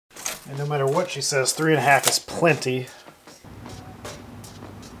And no matter what she says, 3.5 is plenty.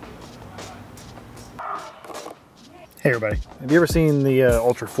 Hey everybody, have you ever seen the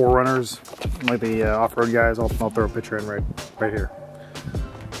Ultra 4Runners? Like the off-road guys? I'll throw a picture in right here.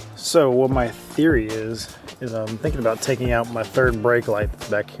 So what my theory is I'm thinking about taking out my third brake light that's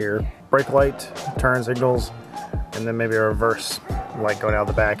back here. Brake light, turn signals, and then maybe a reverse light going out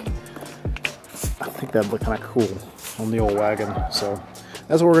the back. I think that'd look kind of cool on the old wagon. So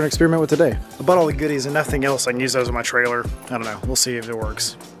that's what we're going to experiment with today. I bought all the goodies and nothing else. I can use those in my trailer. I don't know. We'll see if it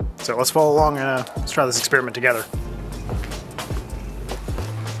works. So let's follow along and let's try this experiment together.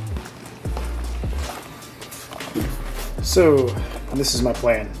 So this is my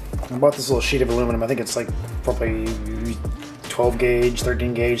plan. I bought this little sheet of aluminum. I think it's like probably 12 gauge,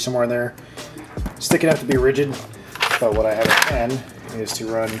 13 gauge, somewhere in there. It's thick enough to be rigid, but what I have in plan is to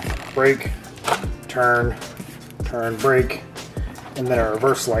run brake, turn, brake, and then a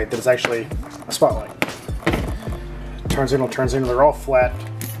reverse light that is actually a spotlight. Turn signal, they're all flat,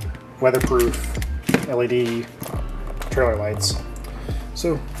 weatherproof, LED trailer lights.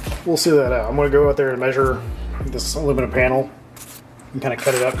 So we'll see that out. I'm going to go out there and measure this aluminum panel and kind of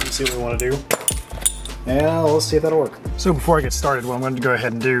cut it up and see what we want to do. And let's see if that'll work. So before I get started, what I'm going to go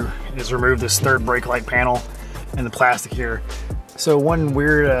ahead and do is remove this third brake light panel and the plastic here. So one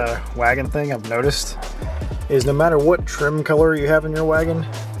weird wagon thing I've noticed is no matter what trim color you have in your wagon,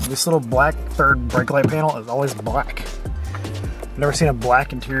 this little black third brake light panel is always black. I've never seen a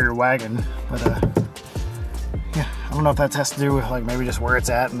black interior wagon, but yeah, I don't know if that has to do with like maybe just where it's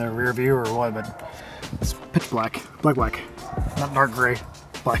at in the rear view or what, but it's pitch black, black, not dark gray,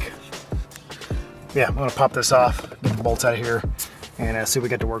 black. Yeah, I'm gonna pop this off, get the bolts out of here, and see what we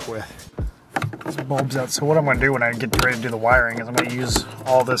get to work with. These bulbs out. So what I'm gonna do when I get ready to do the wiring is I'm gonna use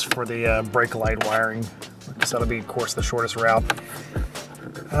all this for the brake light wiring. So that'll be, of course, the shortest route.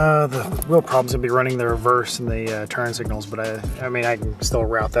 The real problem's gonna be running the reverse and the turn signals, but I mean, I can still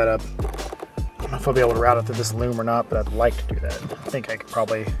route that up. I don't know if I'll be able to route it through this loom or not, but I'd like to do that. I think I could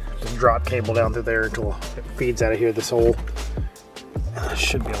probably just drop cable down through there until it feeds out of here, this hole. And I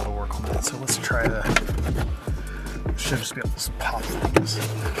should be able to work on that. So let's try that. Should just be able to just pop things.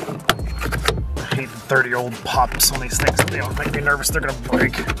 I hate the 30-year-old pops on these things. They all make me nervous they're gonna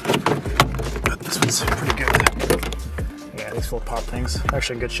break. But this one's pretty good. Yeah, these little pop things are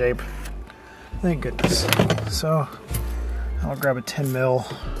actually in good shape. Thank goodness. So I'll grab a 10 mil.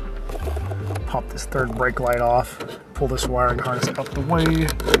 Pop this third brake light off, pull this wiring harness out the way.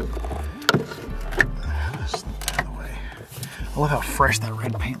 I love how fresh that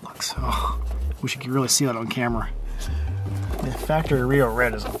red paint looks. Oh, wish you could really see that on camera. The factory Rio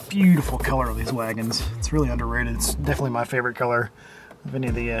red is a beautiful color of these wagons. It's really underrated. It's definitely my favorite color of any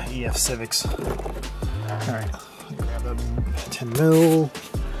of the EF Civics. Alright, grab the 10 mil.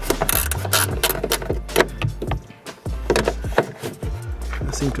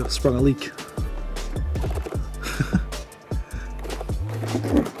 I seem to have sprung a leak.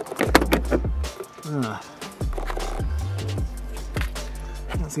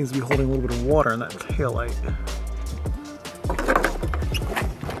 That seems to be holding a little bit of water in that tail light.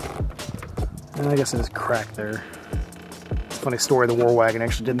 And I guess it is cracked there. It's a funny story, the War Wagon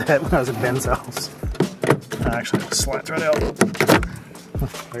actually did that when I was at Ben's house. Actually, it slides right out.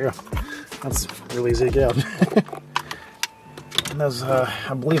 There you go. That's really easy to get out. And those,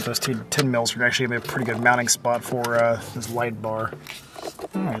 I believe those 10 mils are actually going to be a pretty good mounting spot for this light bar.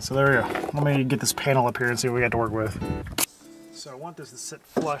 Alright, so there we go. Let me get this panel up here and see what we got to work with. So I want this to sit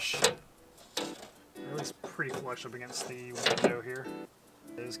flush, or at least pretty flush up against the window here.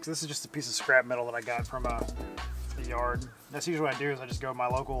 Because this is just a piece of scrap metal that I got from the yard. That's usually what I do is I just go to my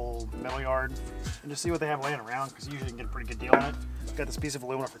local metal yard and just see what they have laying around, because you usually can get a pretty good deal on it. I've got this piece of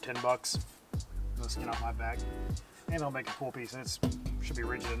aluminum for 10 bucks. No skin off my back. And I'll make a cool piece, and it should be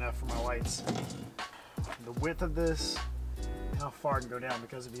rigid enough for my lights. The width of this, how far it can go down,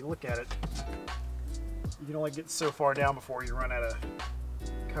 because if you look at it, you can only get so far down before you run out of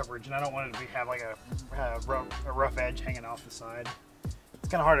coverage, and I don't want it to have like a rough edge hanging off the side. It's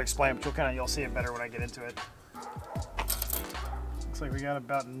kind of hard to explain, but you'll see it better when I get into it. Looks like we got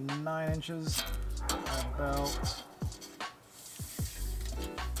about 9 inches, about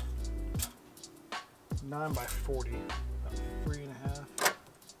 9 by 40, about 3.5.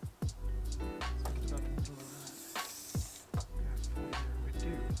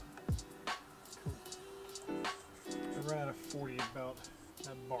 Right out of 40, about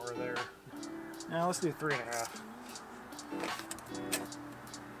that bar there. Now let's do 3.5.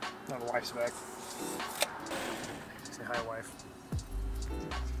 Now the wife's back. Say hi, wife.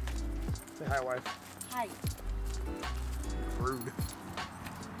 Say hi, wife. Hi. Rude.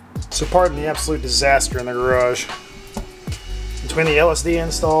 So pardon the absolute disaster in the garage. Between the LSD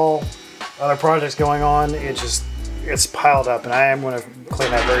install, other projects going on, it's piled up, and I am going to clean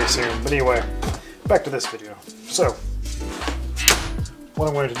that very soon. But anyway, back to this video. So, what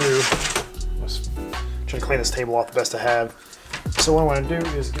I'm going to do is try to clean this table off the best I have. So what I'm going to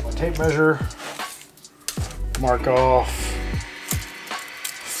do is get my tape measure, mark off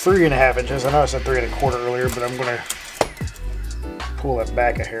 3.5 inches. I know I said 3 1/4 earlier, but I'm going to pull that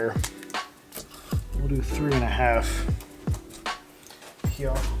back a hair. We'll do 3.5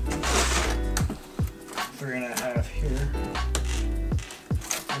 here, 3.5 here.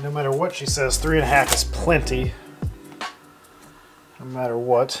 And no matter what she says, 3.5 is plenty. No matter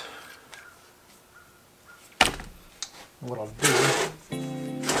what. What I'll do,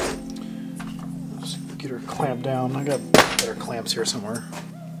 just get her clamped down. I got better clamps here somewhere.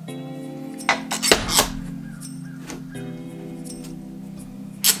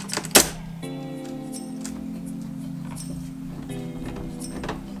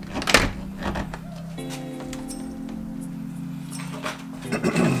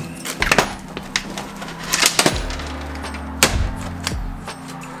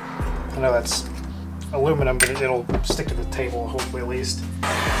 I know that's aluminum, but it'll stick to the table, hopefully at least.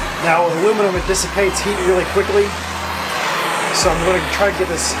 Now with aluminum, it dissipates heat really quickly, so I'm going to try to get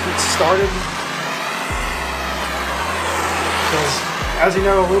this heat started. Because as you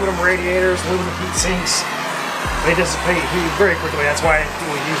know, aluminum radiators, aluminum heat sinks, they dissipate heat very quickly. That's why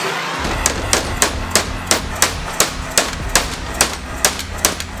people use it.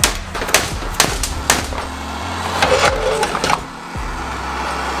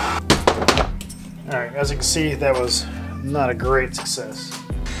 Alright, as you can see, that was not a great success.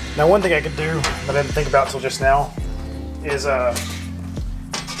 Now one thing I could do that I didn't think about until just now is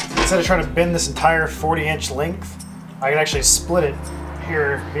instead of trying to bend this entire 40-inch length, I can actually split it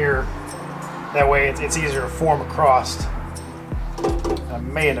here. That way it's easier to form across. I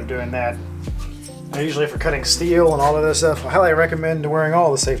may end up doing that. Now usually for cutting steel and all of this stuff, I highly recommend wearing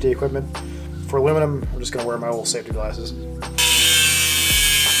all the safety equipment. For aluminum, I'm just going to wear my old safety glasses.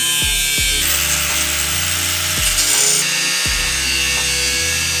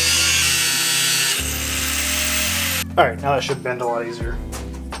 Alright, now that should bend a lot easier.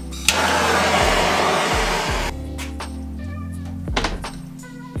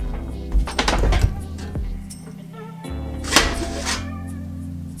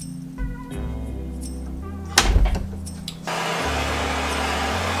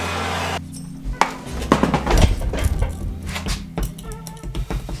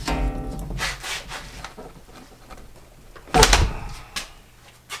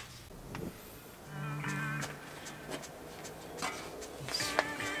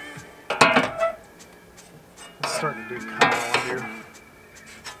 Starting to do kind of on here.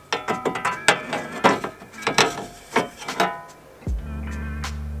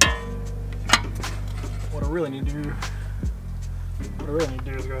 What I really need to do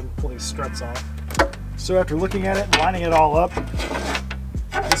is go ahead and pull these struts off. So after looking at it and lining it all up,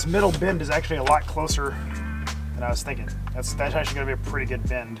 this middle bend is actually a lot closer than I was thinking. That's actually going to be a pretty good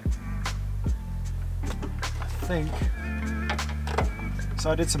bend, I think. So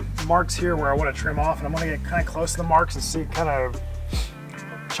I did some marks here where I want to trim off, and I'm going to get kind of close to the marks and see, kind of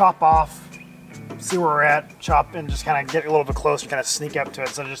chop off, see where we're at, chop, and just kind of get a little bit closer, kind of sneak up to it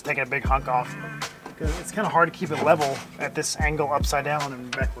instead of just taking a big hunk off. Because it's kind of hard to keep it level at this angle upside down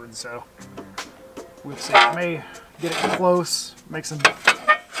and backwards, so we'll see. I may get it close, make some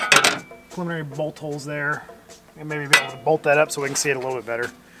preliminary bolt holes there, and maybe be able to bolt that up so we can see it a little bit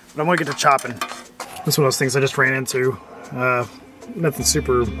better. But I'm going to get to chopping. This is one of those things I just ran into. Nothing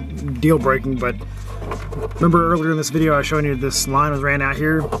super deal breaking, but remember earlier in this video I was showing you this line was ran out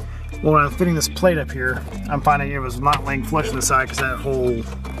here? Well, when I'm fitting this plate up here, I'm finding it was not laying flush to the side because that whole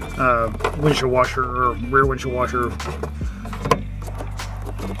windshield washer or rear windshield washer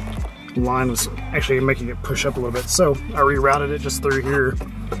line was actually making it push up a little bit. So I rerouted it just through here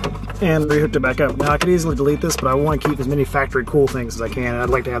and rehooked it back up. Now I could easily delete this, but I want to keep as many factory cool things as I can, and I'd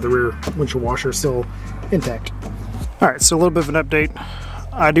like to have the rear windshield washer still intact. Alright, so a little bit of an update.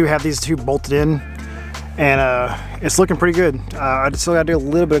 I do have these two bolted in, and it's looking pretty good. I still got to do a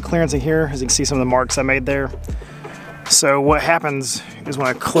little bit of clearancing here, as you can see some of the marks I made there. So what happens is when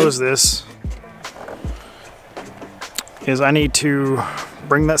I close this, is I need to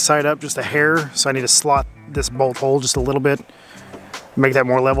bring that side up just a hair, so I need to slot this bolt hole just a little bit, make that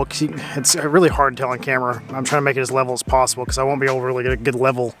more level. It's really hard to tell on camera. I'm trying to make it as level as possible because I won't be able to really get a good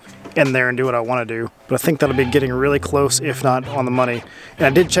level in there and do what I want to do. But I think that'll be getting really close, if not on the money. And I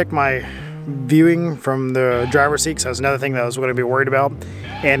did check my viewing from the driver's seat, because that was another thing that I was going to be worried about.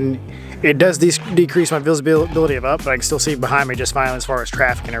 And It does decrease my visibility of up, but I can still see behind me just fine as far as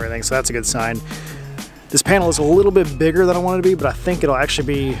traffic and everything, so that's a good sign. This panel is a little bit bigger than I want it to be, but I think it'll actually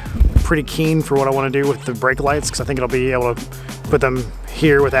be pretty keen for what I want to do with the brake lights, because I think it'll be able to put them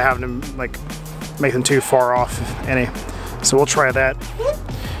here without having to like make them too far off any. So we'll try that.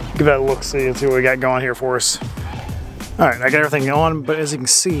 Give that a look, see what we got going here for us. All right, I got everything on, but as you can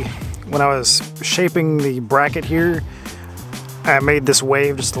see, when I was shaping the bracket here, I made this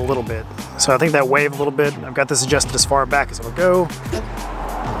wave just a little bit. So I think that wave a little bit, I've got this adjusted as far back as it'll go,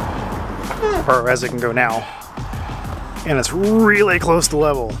 or as it can go now. And it's really close to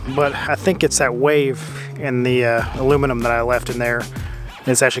level, but I think it's that wave in the aluminum that I left in there.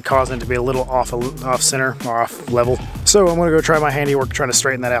 It's actually causing it to be a little off center or off level. So I'm gonna go try my handiwork trying to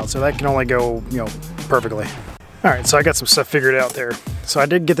straighten that out. So that can only go, you know, perfectly. All right, so I got some stuff figured out there. So I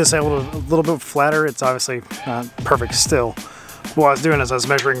did get this a little bit flatter. It's obviously not perfect still. What I was doing is I was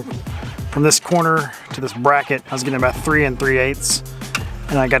measuring from this corner to this bracket. I was getting about 3 3/8,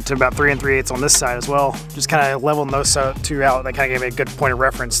 and I got to about 3 3/8 on this side as well. Just kind of leveling those two out. That kind of gave me a good point of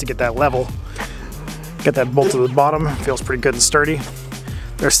reference to get that level. Got that bolt to the bottom. Feels pretty good and sturdy.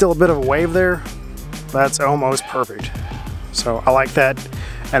 There's still a bit of a wave there, but that's almost perfect. So I like that.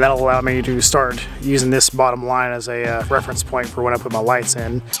 And that'll allow me to start using this bottom line as a reference point for when I put my lights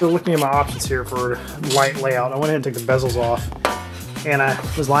in. So looking at my options here for light layout, I went ahead and took the bezels off, and I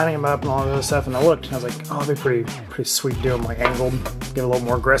was lining them up and all this stuff, and I looked and I was like, oh, it'd be pretty sweet to do them like angled, get a little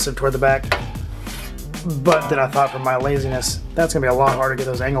more aggressive toward the back. But then I thought, for my laziness, that's gonna be a lot harder to get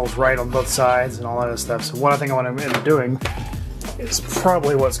those angles right on both sides and all that other stuff. So what I think I want to end up doing is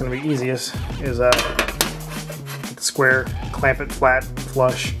probably what's gonna be easiest is the square, clamp it flat,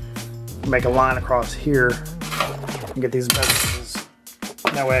 flush, make a line across here, and get these bezels.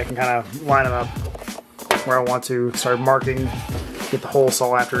 That way I can kind of line them up where I want to, start marking, get the hole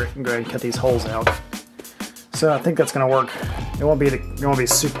saw after it, and go ahead and cut these holes out. So I think that's gonna work. It won't be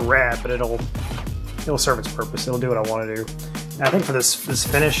super rad, but it'll serve its purpose. It'll do what I want to do. And I think for this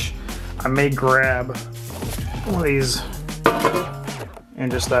finish, I may grab one of these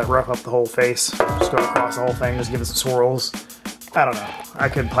and just rough up the whole face. Just go across the whole thing, just give it some swirls. I don't know. I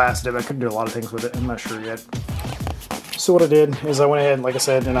could plastic it, I could do a lot of things with it. I'm not sure yet. So what I did is I went ahead, like I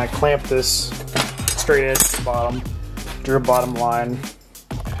said, and I clamped this straight edge to the bottom, drew a bottom line,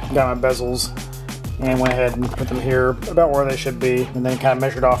 got my bezels, and went ahead and put them here about where they should be, and then kind of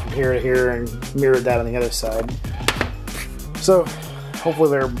measured off from here to here and mirrored that on the other side. So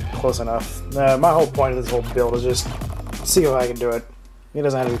hopefully they're close enough. My whole point of this whole build is just see how I can do it. It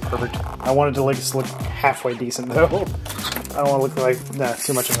doesn't have to be perfect. I want it to just look halfway decent though. I don't want to look like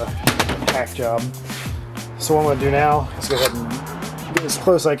too much of a hack job. So what I'm going to do now is go ahead and get as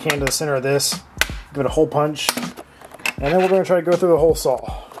close as I can to the center of this, give it a hole punch, and then we're going to try to go through the hole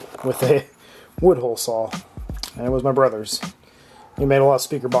saw with a wood hole saw. And it was my brother's. He made a lot of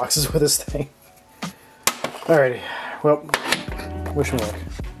speaker boxes with this thing. Alrighty, well, wish me luck.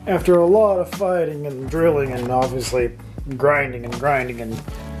 After a lot of fighting and drilling and obviously grinding and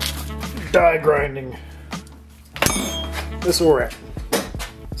die grinding, this is where we're at.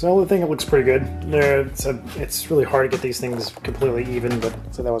 So the only thing, it looks pretty good. It's really hard to get these things completely even, but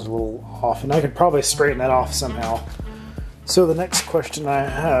so that was a little off, and I could probably straighten that off somehow. So the next question I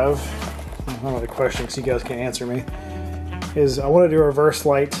have, not really a question because you guys can't answer me, is I want to do a reverse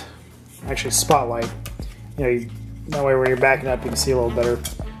light, actually spotlight. You know, that way when you're backing up you can see a little better.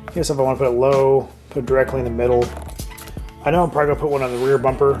 I guess if I want to put it low, put it directly in the middle. I know I'm probably going to put one on the rear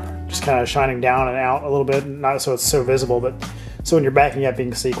bumper, just kind of shining down and out a little bit, not so it's so visible, but so when you're backing up you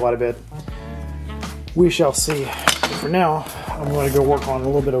can see quite a bit. We shall see. But for now, I'm going to go work on a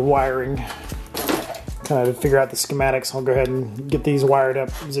little bit of wiring, kind of figure out the schematics. I'll go ahead and get these wired up,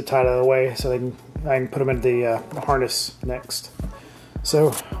 zip tied out of the way, so I can put them into the harness next. So,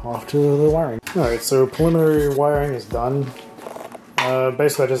 off to the wiring. Alright, so preliminary wiring is done.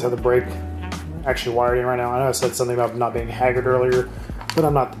 Basically I just have the brake actually wired in right now. I know I said something about not being haggard earlier, but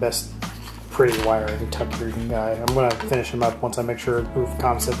I'm not the best pretty wiring tuck reading guy. I'm going to finish him up once I make sure the proof of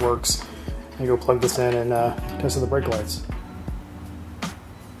concept works, and go plug this in and test the brake lights.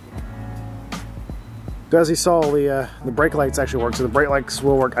 So as you saw, the brake lights actually work, so the brake lights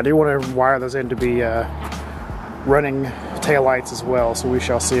will work. I do want to wire those in to be running tail lights as well, so we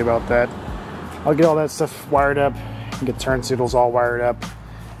shall see about that. I'll get all that stuff wired up, and get the turn signals all wired up,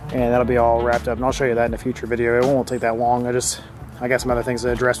 and that'll be all wrapped up, and I'll show you that in a future video. It won't take that long. I got some other things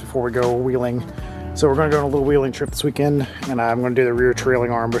to address before we go wheeling. So we're going to go on a little wheeling trip this weekend, and I'm going to do the rear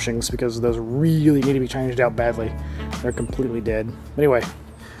trailing arm bushings because those really need to be changed out badly. They're completely dead. Anyway,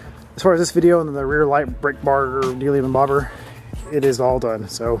 as far as this video and the rear light brake bar or dealy and bobber, it is all done.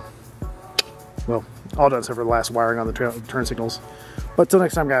 So Well, all done except for the last wiring on the turn signals. But till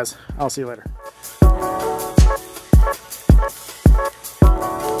next time, guys, I'll see you later.